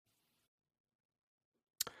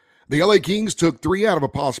The LA Kings took 3 out of a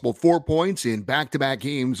possible 4 points in back-to-back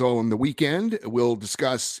games on the weekend. We'll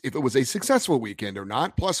discuss if it was a successful weekend or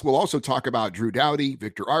not. Plus, we'll also talk about Drew Doughty,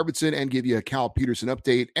 Victor Arvidsson, and give you a Cal Peterson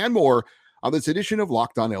update and more on this edition of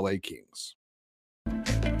Locked On LA Kings.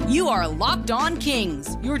 You are Locked On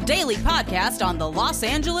Kings, your daily podcast on the Los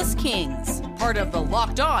Angeles Kings. Part of the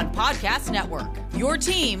Locked On Podcast Network, your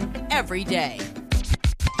team every day.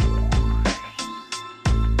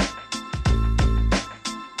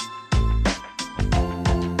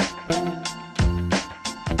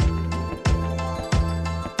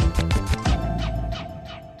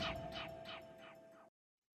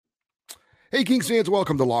 Hey, Kings fans,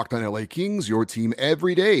 welcome to Locked On LA Kings, your team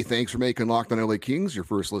every day. Thanks for making Locked On LA Kings your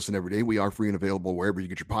first listen every day. We are free and available wherever you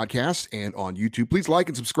get your podcasts and on YouTube. Please like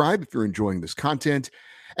and subscribe if you're enjoying this content.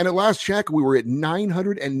 And at last check, we were at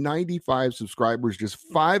 995 subscribers, just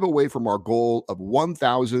 5 away from our goal of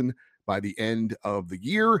 1,000 by the end of the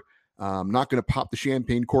year. I'm not going to pop the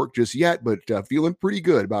champagne cork just yet, but feeling pretty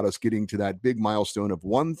good about us getting to that big milestone of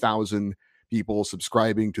 1,000 people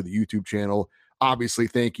subscribing to the YouTube channel. Obviously,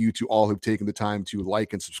 thank you to all who've taken the time to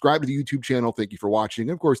like and subscribe to the YouTube channel. Thank you for watching.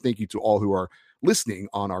 And of course, thank you to all who are listening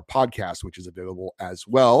on our podcast, which is available as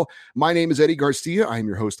well. My name is Eddie Garcia. I am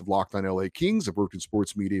your host of Locked On LA Kings. I've worked in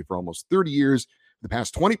sports media for almost 30 years. The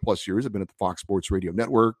past 20 plus years, I've been at the Fox Sports Radio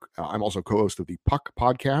Network. I'm also co-host of the Puck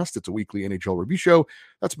Podcast. It's a weekly NHL review show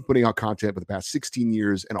that's been putting out content for the past 16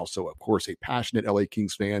 years. And also, of course, a passionate LA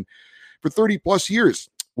Kings fan for 30 plus years.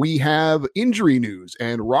 We have injury news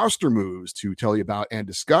and roster moves to tell you about and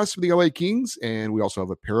discuss for the LA Kings. And we also have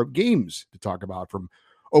a pair of games to talk about from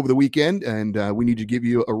over the weekend. And we need to give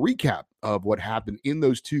you a recap of what happened in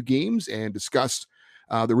those 2 games and discuss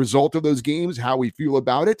the result of those games, how we feel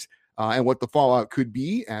about it, and what the fallout could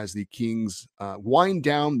be as the Kings wind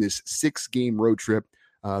down this 6-game road trip.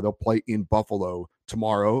 They'll play in Buffalo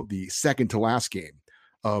tomorrow, the second to last game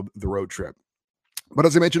of the road trip. But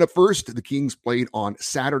as I mentioned up first, the Kings played on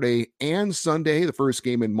Saturday and Sunday, the first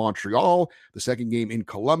game in Montreal, the second game in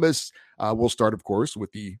Columbus. We'll start, of course, with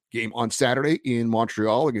the game on Saturday in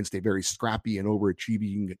Montreal against a very scrappy and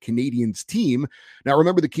overachieving Canadiens team. Now,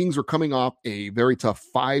 remember, the Kings were coming off a very tough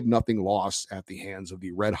 5-0 loss at the hands of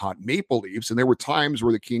the red-hot Maple Leafs, and there were times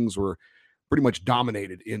where the Kings were pretty much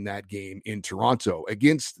dominated in that game in Toronto.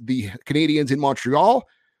 Against the Canadiens in Montreal,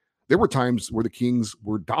 there were times where the Kings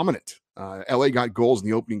were dominant. LA got goals in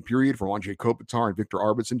the opening period from Anze Kopitar and Victor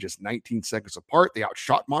Arvidsson just 19 seconds apart. They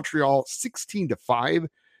outshot Montreal 16-5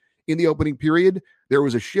 in the opening period. There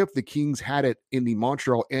was a shift. The Kings had it in the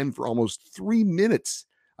Montreal end for almost 3 minutes.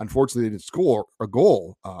 Unfortunately, they didn't score a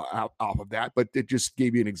goal off of that, but it just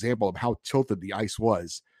gave you an example of how tilted the ice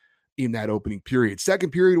was in that opening period.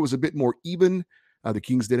 Second period was a bit more even. The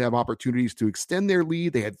Kings did have opportunities to extend their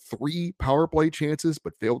lead. They had 3 power play chances,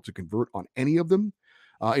 but failed to convert on any of them.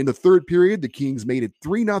 In the third period, the Kings made it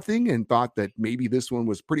 3-0 and thought that maybe this one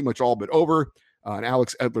was pretty much all but over. An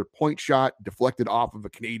Alex Edler point shot deflected off of a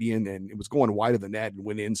Canadian, and it was going wide of the net and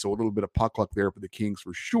went in, so a little bit of puck luck there for the Kings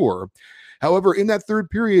for sure. However, in that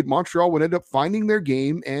third period, Montreal would end up finding their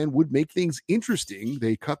game and would make things interesting.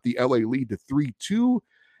 They cut the LA lead to 3-2,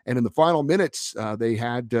 and in the final minutes, they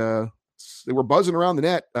were buzzing around the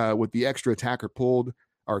net with the extra attacker pulled,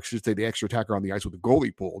 or I should say the extra attacker on the ice with the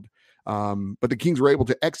goalie pulled. But the Kings were able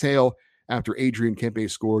to exhale after Adrian Kempe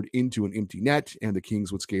scored into an empty net, and the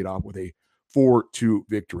Kings would skate off with a 4-2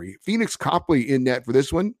 victory. Phoenix Copley in net for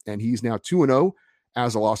this one, and he's now 2-0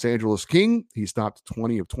 as a Los Angeles King. He stopped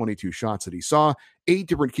 20 of 22 shots that he saw. 8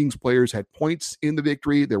 different Kings players had points in the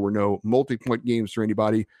victory. There were no multi-point games for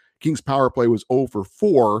anybody. Kings power play was 0 for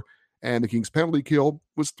 4, and the Kings penalty kill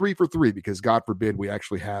was 3 for 3 because, God forbid, we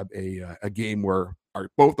actually have a game where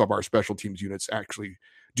both of our special teams units actually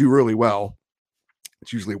do really well.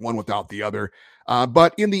 It's usually one without the other.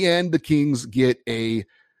 But in the end, the Kings get a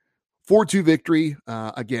 4-2 victory.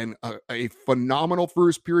 Again, a phenomenal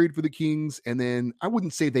first period for the Kings. And then I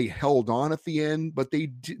wouldn't say they held on at the end, but they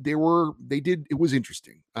did. It was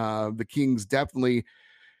interesting. The Kings definitely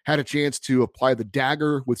had a chance to apply the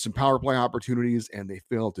dagger with some power play opportunities, and they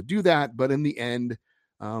failed to do that. But in the end,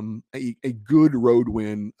 a good road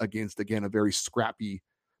win against, again, a very scrappy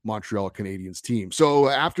Montreal Canadiens team. So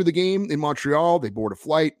after the game in Montreal, they board a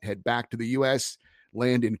flight, head back to the U.S.,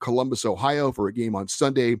 land in Columbus, Ohio for a game on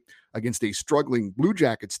Sunday against a struggling Blue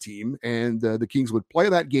Jackets team. And the Kings would play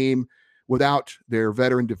that game without their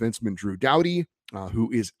veteran defenseman, Drew Doughty,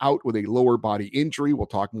 who is out with a lower body injury. We'll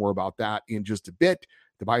talk more about that in just a bit.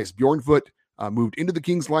 Tobias Bjornfoot moved into the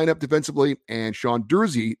Kings lineup defensively, and Sean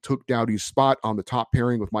Durzi took Doughty's spot on the top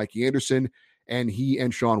pairing with Mikey Anderson, and he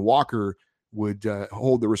and Sean Walker would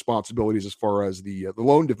hold the responsibilities as far as the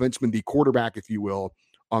lone defenseman, the quarterback, if you will,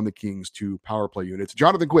 on the Kings' 2 power play units.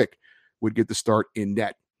 Jonathan Quick would get the start in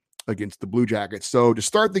net against the Blue Jackets. So to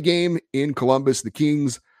start the game in Columbus, the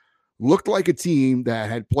Kings looked like a team that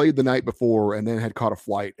had played the night before and then had caught a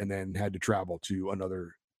flight and then had to travel to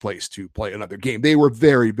another place to play another game. They were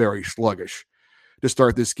very, very sluggish to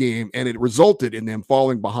start this game, and it resulted in them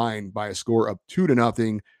falling behind by a score of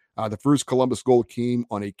 2-0. The first Columbus goal came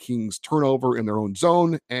on a Kings turnover in their own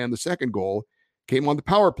zone, and the second goal came on the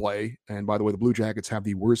power play. And by the way, the Blue Jackets have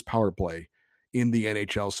the worst power play in the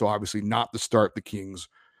NHL, so obviously not the start the Kings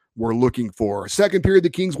were looking for. Second period, the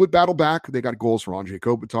Kings would battle back. They got goals from Anze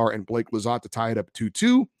Kopitar and Blake Lizotte to tie it up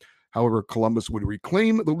 2-2. However, Columbus would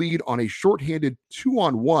reclaim the lead on a shorthanded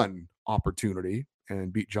 2-on-1 opportunity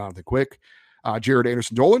and beat Jonathan Quick. Jared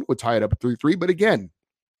Anderson-Dolan would tie it up at 3-3. But again,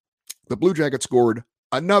 the Blue Jackets scored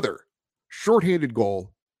another shorthanded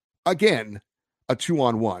goal. Again, a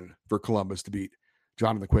 2-on-1 for Columbus to beat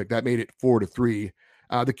Jonathan Quick. That made it 4-3.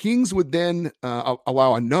 The Kings would then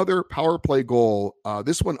allow another power play goal,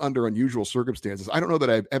 this one under unusual circumstances. I don't know that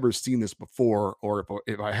I've ever seen this before, or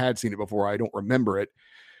if I had seen it before, I don't remember it.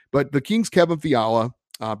 But the Kings' Kevin Fiala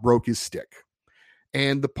broke his stick,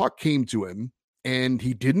 and the puck came to him, and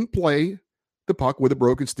he didn't play the puck with a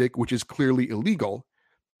broken stick, which is clearly illegal,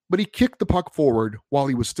 but he kicked the puck forward while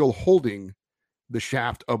he was still holding the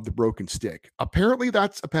shaft of the broken stick. Apparently,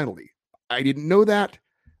 that's a penalty. I didn't know that.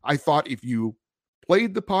 I thought if you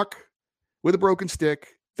played the puck with a broken stick,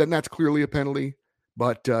 then that's clearly a penalty.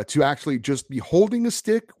 But to actually just be holding the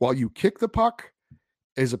stick while you kick the puck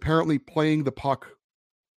is apparently playing the puck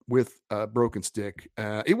with a broken stick.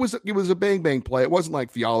 It was a bang play. It wasn't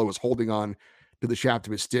like Fiala was holding on to the shaft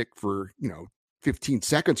of his stick for 15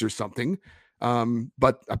 seconds or something.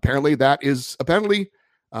 But apparently that is a penalty,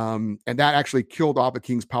 and that actually killed off the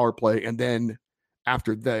Kings' power play. And then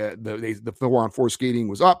after the 4-on-4 skating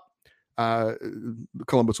was up,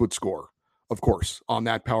 Columbus would score, of course, on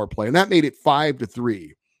that power play, and that made it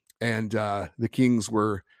 5-3. And the Kings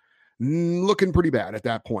were looking pretty bad at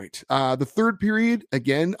that point. The third period,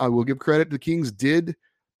 again, I will give credit. The Kings did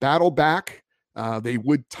battle back. They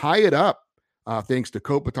would tie it up thanks to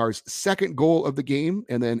Kopitar's second goal of the game,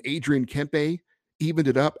 and then Adrian Kempe evened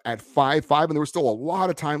it up at 5-5, and there was still a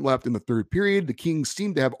lot of time left in the third period. The Kings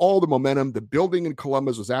seemed to have all the momentum. The building in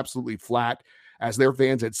Columbus was absolutely flat, as their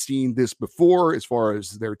fans had seen this before, as far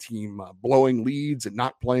as their team blowing leads and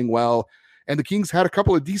not playing well. And the Kings had a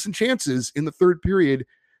couple of decent chances in the third period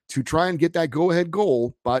to try and get that go-ahead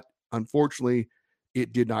goal, but unfortunately,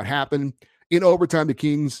 it did not happen. In overtime, the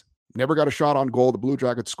Kings never got a shot on goal. The Blue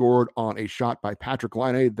Jackets scored on a shot by Patrick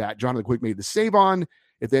Laine that Jonathan Quick made the save on.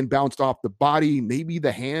 It then bounced off the body, maybe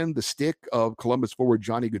the hand, the stick of Columbus forward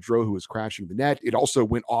Johnny Gaudreau, who was crashing the net. It also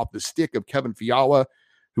went off the stick of Kevin Fiala,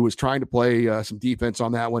 who was trying to play some defense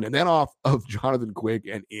on that one, and then off of Jonathan Quick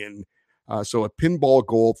and in. So a pinball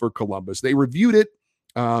goal for Columbus. They reviewed it,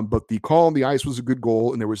 but the call on the ice was a good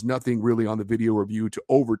goal, and there was nothing really on the video review to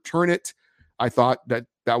overturn it. I thought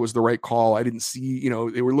that was the right call. I didn't see,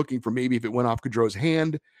 they were looking for maybe if it went off Gaudreau's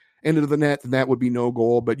hand into the net, then that would be no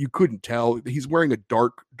goal, but you couldn't tell. He's wearing a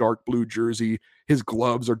dark blue jersey. His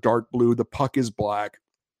gloves are dark blue. The puck is black.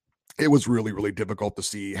 It was really, really difficult to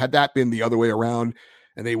see. Had that been the other way around,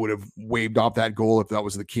 and they would have waved off that goal if that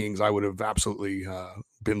was the Kings, I would have absolutely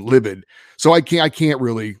been livid. So I can't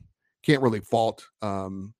really fault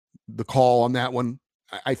the call on that one.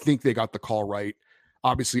 I think they got the call right.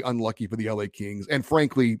 Obviously unlucky for the LA Kings, and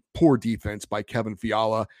frankly, poor defense by Kevin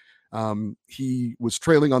Fiala. He was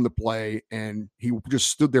trailing on the play, and he just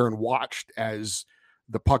stood there and watched as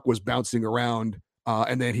the puck was bouncing around,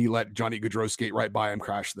 and then he let Johnny Gaudreau skate right by him,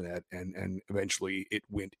 crash the net, and eventually it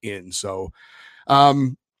went in. So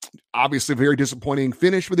obviously, very disappointing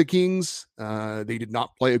finish for the Kings. They did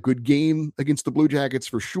not play a good game against the Blue Jackets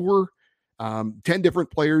for sure. 10 different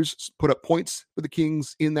players put up points for the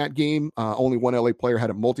Kings in that game. Only one LA player had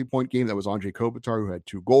a multi-point game. That was Anze Kopitar, who had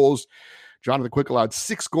 2 goals. Jonathan Quick allowed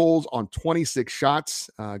 6 goals on 26 shots.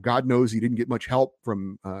 God knows he didn't get much help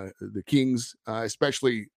from the Kings,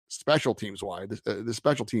 especially special teams-wise. The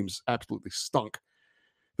special teams absolutely stunk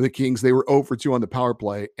for the Kings. They were 0 for 2 on the power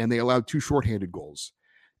play, and they allowed 2 shorthanded goals.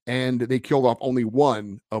 And they killed off only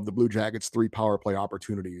one of the Blue Jackets' 3 power play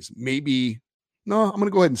opportunities. I'm going to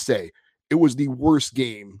go ahead and say it was the worst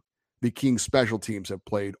game the Kings special teams have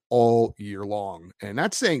played all year long. And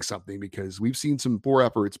that's saying something, because we've seen some poor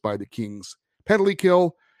efforts by the Kings penalty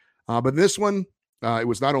kill. But this one, it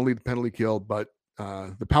was not only the penalty kill, but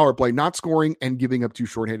the power play not scoring and giving up 2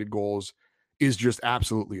 shorthanded goals is just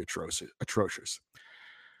absolutely atrocious.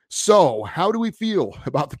 So, how do we feel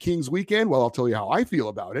about the Kings weekend? Well, I'll tell you how I feel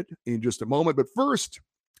about it in just a moment. But first,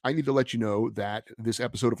 I need to let you know that this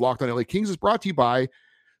episode of Locked on LA Kings is brought to you by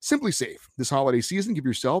Simply Safe. This holiday season, give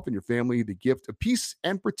yourself and your family the gift of peace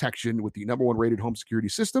and protection with the #1 rated home security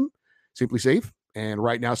system, Simply Safe. And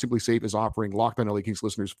right now, Simply Safe is offering Locked on LA Kings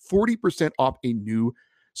listeners 40% off a new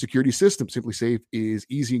security system. Simply Safe is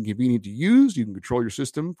easy and convenient to use. You can control your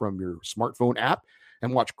system from your smartphone app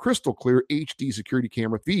and watch crystal clear HD security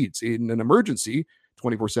camera feeds. In an emergency,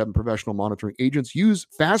 24/7 professional monitoring agents use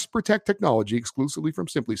Fast Protect technology exclusively from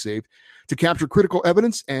Simply Safe to capture critical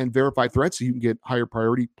evidence and verify threats so you can get higher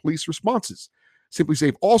priority police responses. Simply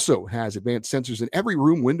Safe also has advanced sensors in every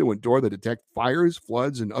room, window, and door that detect fires,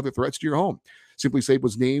 floods, and other threats to your home. Simply Safe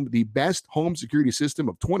was named the best home security system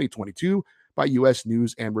of 2022 by U.S.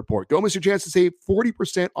 News and Report. Don't miss your chance to save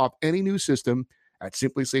 40% off any new system at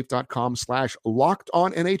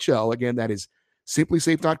simplysafe.com/lockedonnhl. Again, that is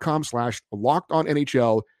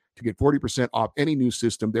simplysafe.com/lockedonnhl to get 40% off any new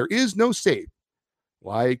system. There is no safe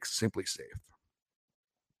like Simply Safe.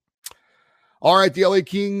 All right, the LA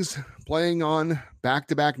Kings playing on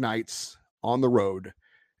back-to-back nights on the road,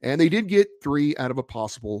 and they did get 3 out of a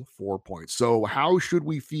possible 4 points. So how should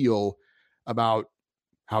we feel about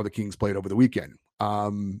how the Kings played over the weekend?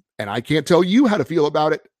 And I can't tell you how to feel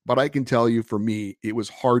about it, but I can tell you, for me, it was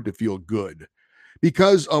hard to feel good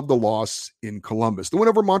because of the loss in Columbus. The win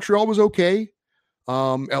over Montreal was okay.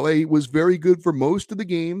 LA was very good for most of the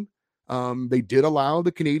game. They did allow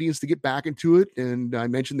the Canadiens to get back into it, and I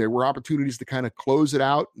mentioned there were opportunities to kind of close it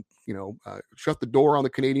out, shut the door on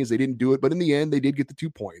the Canadiens. They didn't do it, but in the end, they did get the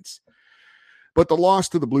 2 points. But the loss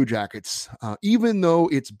to the Blue Jackets, even though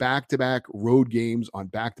it's back-to-back road games on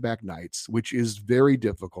back-to-back nights, which is very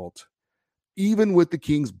difficult, even with the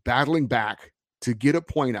Kings battling back to get a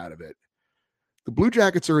point out of it, the Blue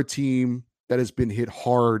Jackets are a team that has been hit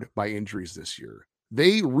hard by injuries this year.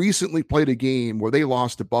 They recently played a game where they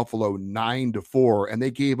lost to Buffalo 9-4, and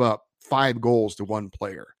they gave up 5 goals to 1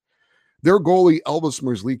 player. Their goalie, Elvis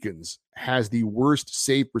Merzlikins, has the worst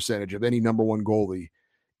save percentage of any #1 goalie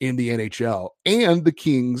in the NHL. And the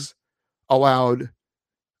Kings allowed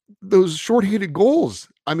those shorthanded goals.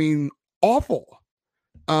 I mean, awful.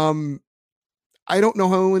 I don't know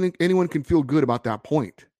how anyone can feel good about that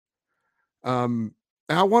point. And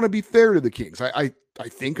I want to be fair to the Kings. I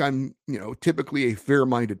think I'm, typically a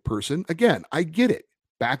fair-minded person. Again, I get it.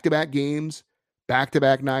 Back-to-back games,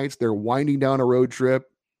 back-to-back nights. They're winding down a road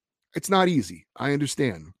trip. It's not easy. I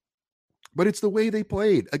understand. But it's the way they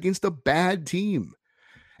played against a bad team.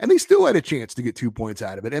 And they still had a chance to get 2 points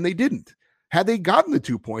out of it, and they didn't. Had they gotten the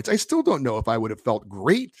 2 points, I still don't know if I would have felt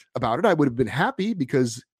great about it. I would have been happy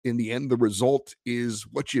because in the end, the result is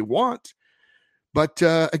what you want. But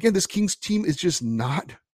again, this Kings team is just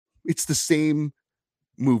not, it's the same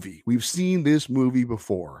movie. We've seen this movie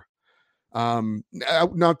before. Now,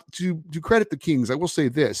 to credit the Kings, I will say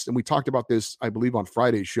this, and we talked about this, I believe, on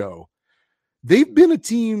Friday's show. They've been a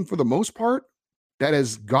team, for the most part, that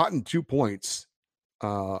has gotten 2 points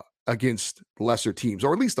against lesser teams,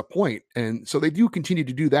 or at least a point. And so they do continue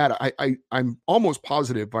to do that. I'm almost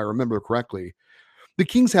positive, if I remember correctly, the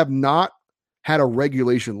Kings have not had a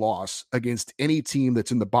regulation loss against any team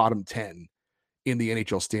that's in the bottom 10 in the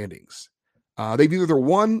NHL standings. They've either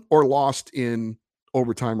won or lost in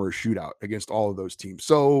overtime or a shootout against all of those teams.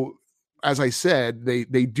 So, as I said, they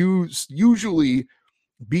do usually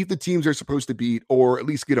beat the teams they're supposed to beat, or at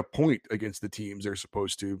least get a point against the teams they're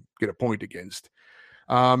supposed to get a point against.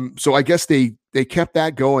 So I guess they kept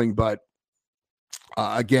that going, but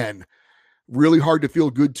again, really hard to feel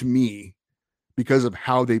good to me because of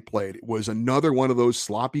how they played. It was another one of those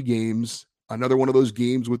sloppy games, another one of those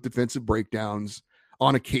games with defensive breakdowns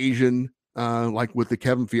on occasion, like with the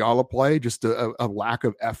Kevin Fiala play, just a lack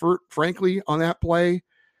of effort, frankly, on that play.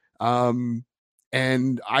 And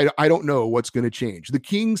I don't know what's going to change. The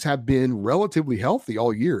Kings have been relatively healthy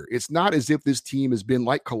all year. It's not as if this team has been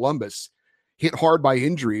like Columbus, hit hard by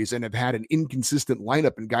injuries and have had an inconsistent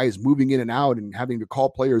lineup and guys moving in and out and having to call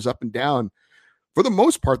players up and down. For the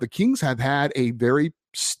most part, the Kings have had a very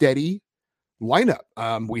steady lineup.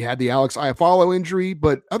 We had the Alex Iafallo injury,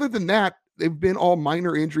 but other than that, they've been all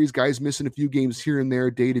minor injuries, guys missing a few games here and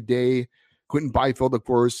there day to day. Quentin Byfield, of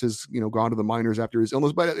course, has gone to the minors after his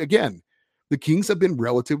illness. But again, the Kings have been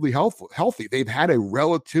relatively healthy. They've had a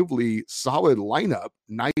relatively solid lineup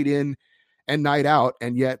night in and night out,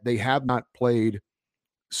 and yet they have not played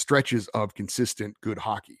stretches of consistent good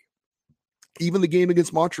hockey. Even the game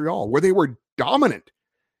against Montreal, where they were dominant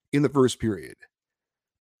in the first period,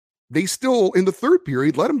 they still, in the third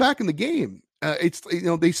period, let them back in the game.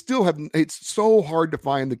 They still have, it's so hard to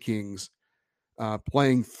find the Kings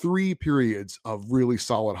playing 3 periods of really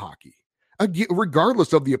solid hockey. Again,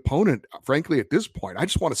 regardless of the opponent, frankly, at this point, I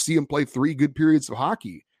just want to see him play 3 good periods of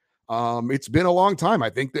hockey. It's been a long time. I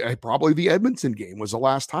think that probably the Edmonton game was the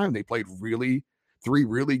last time they played 3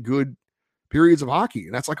 really good periods of hockey,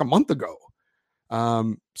 and that's like a month ago.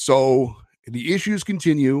 So the issues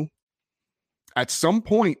continue. At some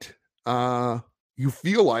point, you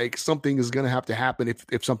feel like something is going to have to happen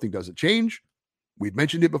if something doesn't change. We've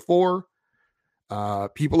mentioned it before.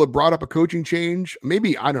 People have brought up a coaching change.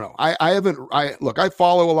 Maybe, I don't know. I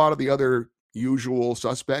follow a lot of the other usual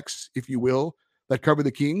suspects, if you will, that cover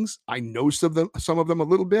the Kings. I know some of them a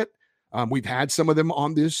little bit. We've had some of them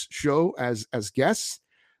on this show as guests.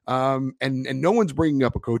 And no one's bringing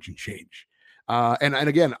up a coaching change. And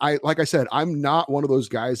again, like I said, I'm not one of those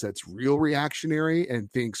guys that's real reactionary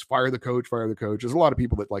and thinks fire the coach. There's a lot of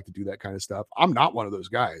people that like to do that kind of stuff. I'm not one of those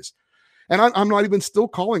guys. And I'm not even still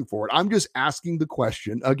calling for it. I'm just asking the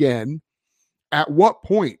question again, at what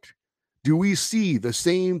point do we see the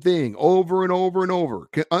same thing over and over and over?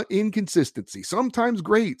 Inconsistency, sometimes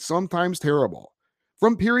great, sometimes terrible,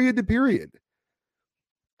 from period to period.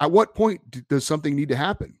 At what point does something need to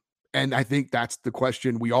happen? And I think that's the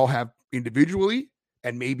question we all have individually.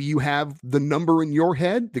 And maybe you have the number in your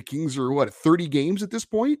head. The Kings are 30 games at this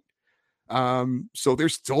point. So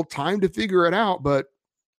there's still time to figure it out.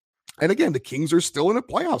 And again, the Kings are still in a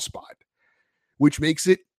playoff spot, which makes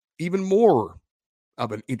it even more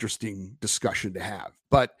of an interesting discussion to have.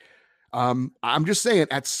 But I'm just saying,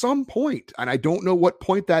 at some point, and I don't know what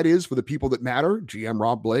point that is for the people that matter, GM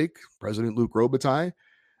Rob Blake, President Luc Robitaille,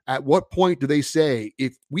 at what point do they say,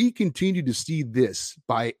 if we continue to see this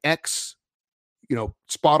by X,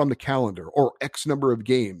 spot on the calendar or X number of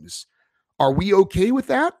games, are we okay with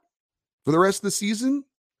that for the rest of the season?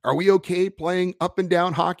 Are we okay playing up and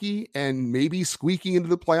down hockey and maybe squeaking into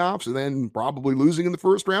the playoffs and then probably losing in the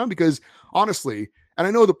first round? Because honestly, and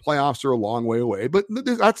I know the playoffs are a long way away, but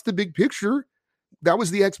that's the big picture. That was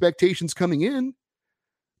the expectations coming in.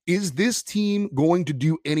 Is this team going to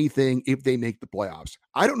do anything if they make the playoffs?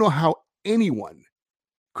 I don't know how anyone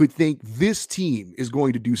could think this team is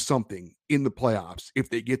going to do something in the playoffs if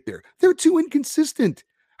they get there. They're too inconsistent.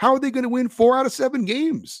 How are they going to win 4 out of 7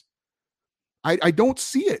 games? I don't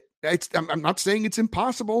see it. I'm not saying it's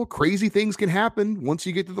impossible. Crazy things can happen once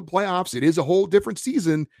you get to the playoffs. It is a whole different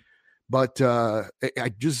season, but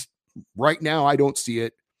I just right now I don't see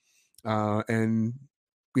it. And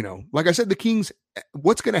like I said, the Kings.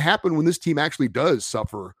 What's going to happen when this team actually does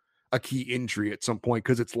suffer a key injury at some point?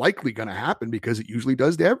 Because it's likely going to happen, because it usually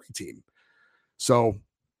does to every team. So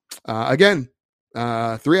again, 3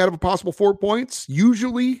 out of a possible 4 points.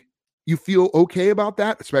 Usually you feel okay about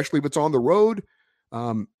that, especially if it's on the road.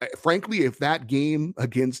 Frankly, if that game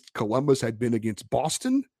against Columbus had been against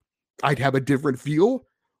Boston, I'd have a different feel,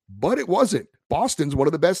 but it wasn't. Boston's one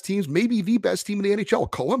of the best teams, maybe the best team in the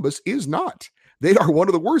NHL. Columbus is not. They are one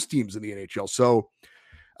of the worst teams in the NHL. So,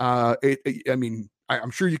 I'm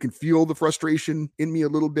sure you can feel the frustration in me a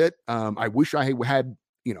little bit. I wish I had,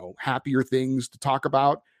 happier things to talk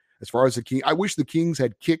about. As far as the King, I wish the Kings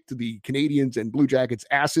had kicked the Canadians and Blue Jackets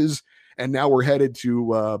asses, and now we're headed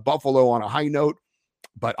to Buffalo on a high note.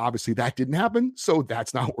 But obviously that didn't happen, so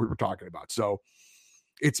that's not what we're talking about. So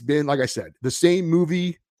it's been, like I said, the same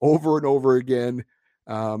movie over and over again.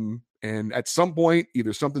 And at some point,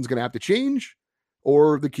 either something's going to have to change,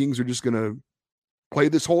 or the Kings are just going to play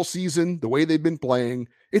this whole season the way they've been playing.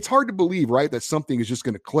 It's hard to believe, right, that something is just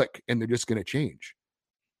going to click and they're just going to change.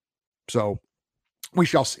 So we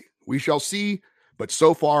shall see. We shall see. But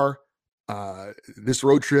so far, this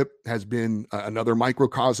road trip has been another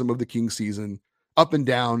microcosm of the Kings season, up and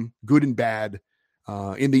down, good and bad.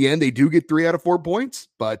 In the end, they do get 3 out of 4 points,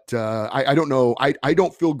 but I don't know. I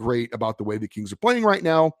don't feel great about the way the Kings are playing right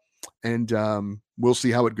now. And we'll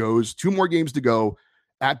see how it goes. 2 more games to go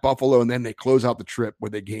at Buffalo, and then they close out the trip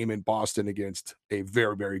with a game in Boston against a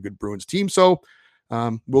very, very good Bruins team. So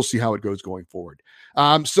we'll see how it goes going forward.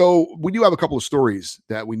 So we do have a couple of stories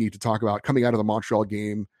that we need to talk about coming out of the Montreal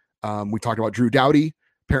game. We talked about Drew Doughty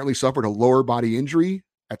apparently suffered a lower body injury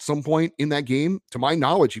at some point in that game. To my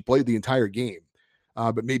knowledge, he played the entire game.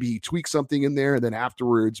 But maybe he tweaked something in there, and then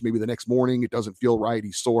afterwards, maybe the next morning, it doesn't feel right.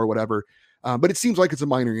 He's sore, whatever. But it seems like it's a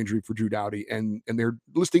minor injury for Drew Doughty, and they're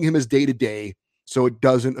listing him as day-to-day, so it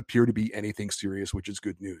doesn't appear to be anything serious, which is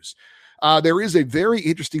good news. There is a very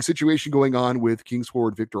interesting situation going on with Kings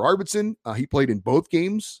forward Victor Arvidsson. He played in both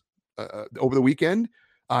games over the weekend,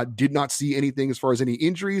 did not see anything as far as any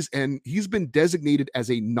injuries, and he's been designated as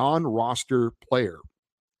a non-roster player.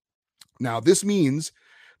 Now, this means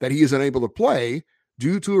that he is unable to play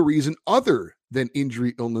due to a reason other than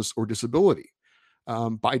injury, illness, or disability.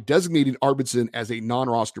 by designating Arvidsson as a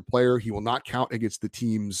non-roster player. He will not count against the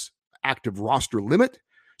team's active roster limit,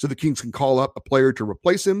 so the Kings can call up a player to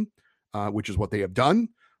replace him, which is what they have done.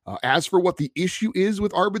 As for what the issue is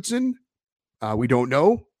with Arvidsson, we don't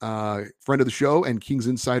know. Friend of the show and Kings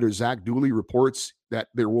insider Zach Dooley reports that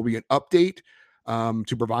there will be an update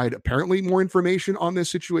to provide apparently more information on this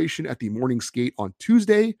situation at the morning skate on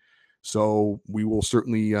Tuesday. So we will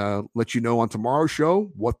certainly let you know on tomorrow's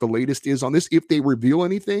show what the latest is on this, if they reveal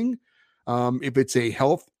anything. If it's a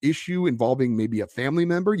health issue involving maybe a family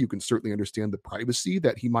member, you can certainly understand the privacy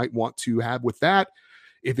that he might want to have with that.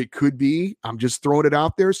 If it could be, I'm just throwing it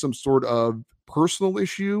out there, some sort of personal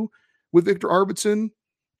issue with Victor Arvidsson,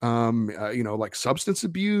 like substance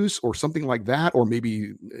abuse or something like that, or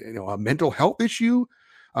maybe, a mental health issue.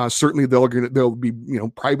 Certainly there'll be,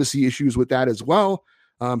 privacy issues with that as well.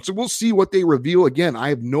 So we'll see what they reveal. Again, I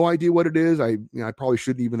have no idea what it is. I probably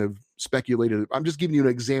shouldn't even have speculated. I'm just giving you an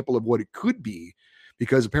example of what it could be,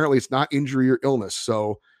 because apparently it's not injury or illness.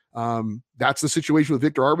 So that's the situation with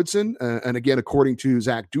Victor Arvidsson. And again, according to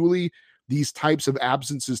Zach Dooley, these types of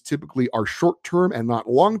absences typically are short-term and not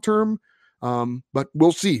long-term. But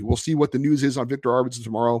we'll see. We'll see what the news is on Victor Arvidsson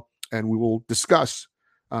tomorrow, and we will discuss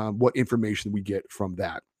what information we get from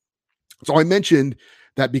that. So I mentioned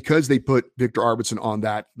that because they put Victor Arvidsson on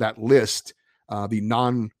that list, the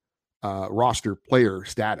non-roster player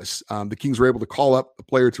status, the Kings were able to call up a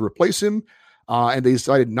player to replace him, and they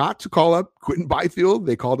decided not to call up Quinton Byfield.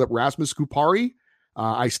 They called up Rasmus Kupari.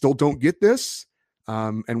 I still don't get this,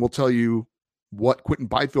 and we'll tell you what Quinton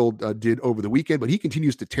Byfield did over the weekend, but he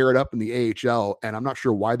continues to tear it up in the AHL, and I'm not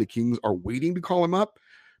sure why the Kings are waiting to call him up,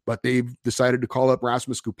 but they've decided to call up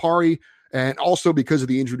Rasmus Kupari. And also because of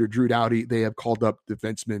the injury to Drew Doughty, they have called up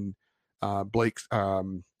defenseman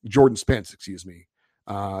Jordan Spence,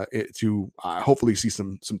 to hopefully see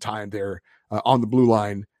some time there on the blue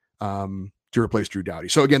line to replace Drew Doughty.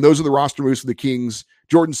 So again, those are the roster moves for the Kings.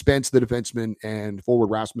 Jordan Spence, the defenseman, and forward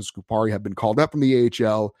Rasmus Kupari have been called up from the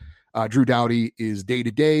AHL. Drew Doughty is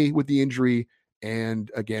day-to-day with the injury. And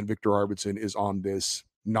again, Victor Arvidsson is on this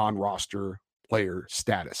non-roster player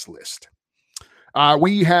status list.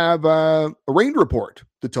 We have a rain report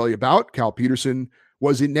to tell you about. Cal Peterson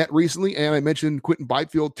was in net recently, and I mentioned Quinton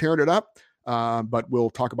Byfield tearing it up, but we'll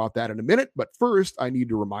talk about that in a minute. But first, I need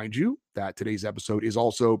to remind you that today's episode is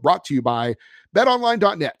also brought to you by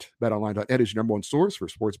BetOnline.net. BetOnline.net is your number one source for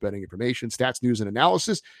sports betting information, stats, news, and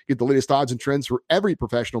analysis. Get the latest odds and trends for every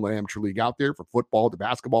professional and amateur league out there, from football to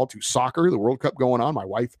basketball to soccer, the World Cup going on. My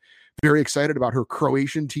wife, very excited about her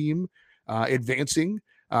Croatian team advancing.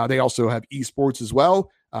 They also have esports as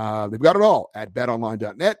well. They've got it all at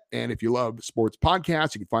betonline.net. And if you love sports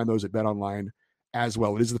podcasts, you can find those at BetOnline as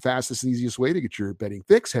well. It is the fastest and easiest way to get your betting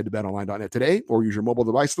fix. Head to betonline.net today or use your mobile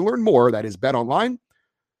device to learn more. That is BetOnline,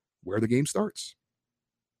 where the game starts.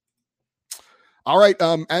 All right.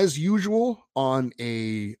 As usual on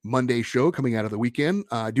a Monday show coming out of the weekend,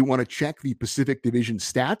 I do want to check the Pacific Division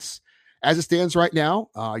stats. As it stands right now,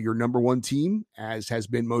 your number one team, as has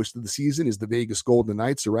been most of the season, is the Vegas Golden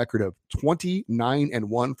Knights, a record of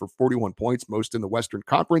 29-1 for 41 points, most in the Western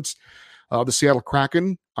Conference. The Seattle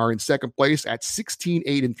Kraken are in second place at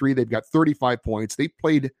 16-8-3. They've got 35 points. They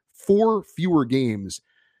played 4 fewer games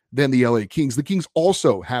than the LA Kings. The Kings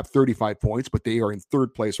also have 35 points, but they are in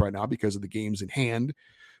third place right now because of the games in hand.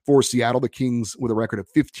 For Seattle, the Kings with a record of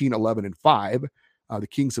 15-11-5. The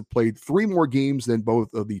Kings have played 3 more games than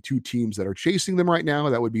both of the 2 teams that are chasing them right now.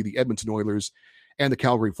 That would be the Edmonton Oilers and the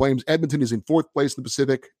Calgary Flames. Edmonton is in fourth place in the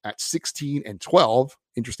Pacific at 16-12.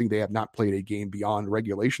 Interesting, they have not played a game beyond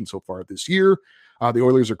regulation so far this year. The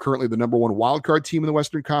Oilers are currently the number 1 wildcard team in the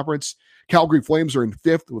Western Conference. Calgary Flames are in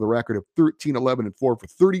fifth with a record of 13-11-4 for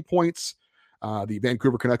 30 points. The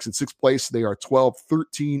Vancouver Canucks in sixth place. They are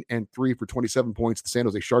 12-13-3 for 27 points. The San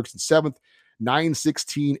Jose Sharks in seventh,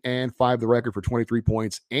 9-16-5, the record for 23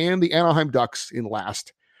 points. And the Anaheim Ducks in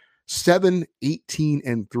last,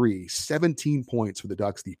 7-18-3, 17 points for the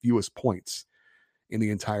Ducks, the fewest points in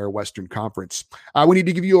the entire Western Conference. We need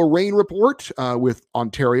to give you a rain report with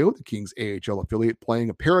Ontario, the Kings AHL affiliate,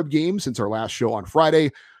 playing a pair of games since our last show on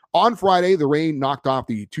Friday. On Friday, the rain knocked off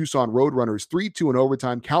the Tucson Roadrunners 3-2 in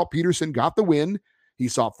overtime. Cal Peterson got the win. He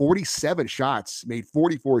saw 47 shots, made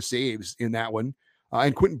 44 saves in that one.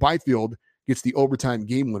 And Quinton Byfield gets the overtime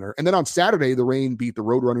game winner. And then on Saturday, the Reign beat the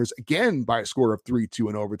Roadrunners again by a score of 3-2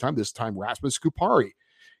 in overtime. This time, Rasmus Kupari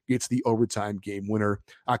gets the overtime game winner.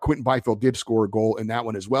 Quinton Byfield did score a goal in that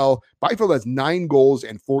one as well. Byfield has 9 goals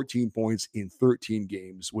and 14 points in 13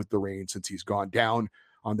 games with the Reign since he's gone down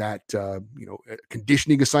on that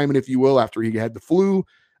conditioning assignment, if you will, after he had the flu.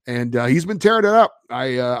 And he's been tearing it up.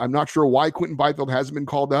 I'm not sure why Quinton Byfield hasn't been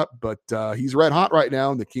called up, but he's red hot right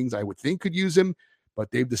now. And the Kings, I would think, could use him, but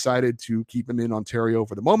they've decided to keep him in Ontario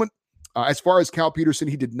for the moment. As far as Cal Peterson,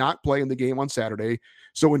 he did not play in the game on Saturday.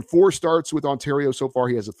 So in 4 starts with Ontario so far,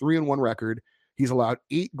 he has a 3-1 record. He's allowed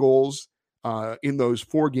 8 goals in those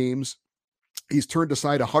 4 games. He's turned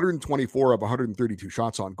aside 124 of 132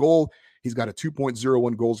 shots on goal. He's got a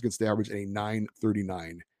 2.01 goals against average and a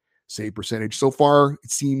 939 save percentage. So far,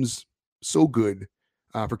 it seems so good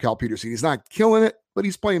for Cal Peterson. He's not killing it, but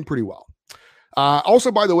he's playing pretty well. Also,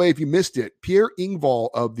 by the way, if you missed it, Pierre Engvall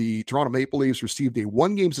of the Toronto Maple Leafs received a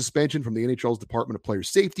 1-game suspension from the NHL's Department of Player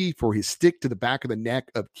Safety for his stick to the back of the neck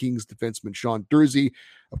of Kings defenseman Sean Durzi.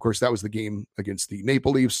 Of course, that was the game against the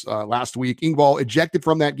Maple Leafs last week. Engvall ejected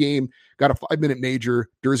from that game, got a 5-minute major.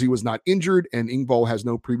 Durzi was not injured, and Engvall has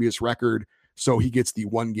no previous record, so he gets the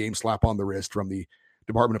 1-game slap on the wrist from the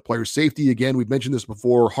Department of Player Safety. Again, we've mentioned this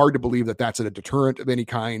before. Hard to believe that that's a deterrent of any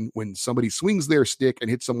kind when somebody swings their stick and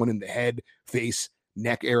hits someone in the head, face,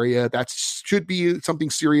 neck area. That should be something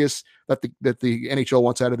serious that the NHL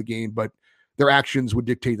wants out of the game, but their actions would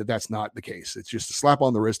dictate that that's not the case. It's just a slap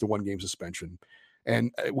on the wrist, a 1-game suspension.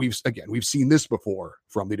 And we've seen this before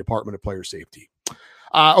from the Department of Player Safety.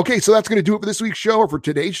 Okay, so that's going to do it for this week's show, or for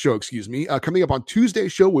today's show, excuse me. Coming up on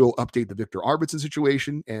Tuesday's show, we'll update the Victor Arvidsson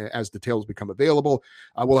situation as details become available.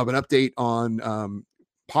 We'll have an update on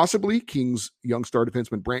possibly Kings young star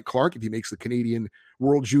defenseman Brandt Clarke, if he makes the Canadian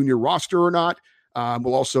World Junior roster or not.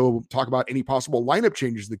 We'll also talk about any possible lineup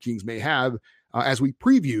changes the Kings may have as we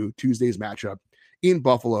preview Tuesday's matchup in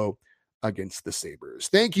Buffalo against the Sabres.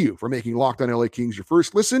 Thank you for making Locked On LA Kings your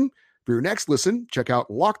first listen. For your next listen, check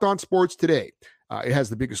out Locked On Sports Today. It has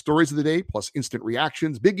the biggest stories of the day, plus instant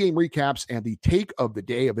reactions, big game recaps, and the take of the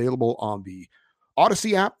day available on the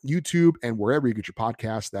Odyssey app, YouTube, and wherever you get your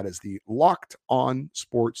podcasts. That is the Locked On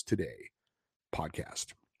Sports Today podcast.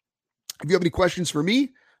 If you have any questions for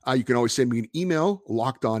me, you can always send me an email,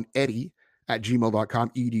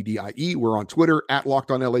 lockedoneddie@gmail.com, EDDIE. We're on Twitter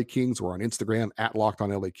 @LockedOnLAKings. We're on Instagram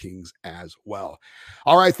 @LockedOnLAKings as well.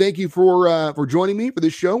 All right. Thank you for joining me for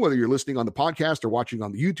this show, whether you're listening on the podcast or watching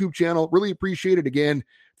on the YouTube channel. Really appreciate it. Again,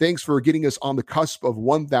 thanks for getting us on the cusp of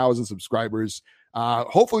 1,000 subscribers.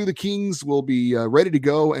 Hopefully the Kings will be ready to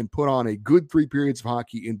go and put on a good 3 periods of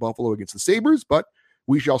hockey in Buffalo against the Sabres, but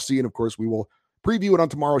we shall see. And of course, we will preview it on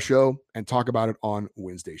tomorrow's show and talk about it on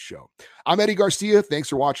Wednesday's show. I'm Eddie Garcia. Thanks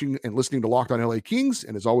for watching and listening to Locked On LA Kings.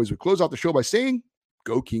 And as always, we close out the show by saying,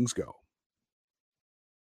 go Kings, go.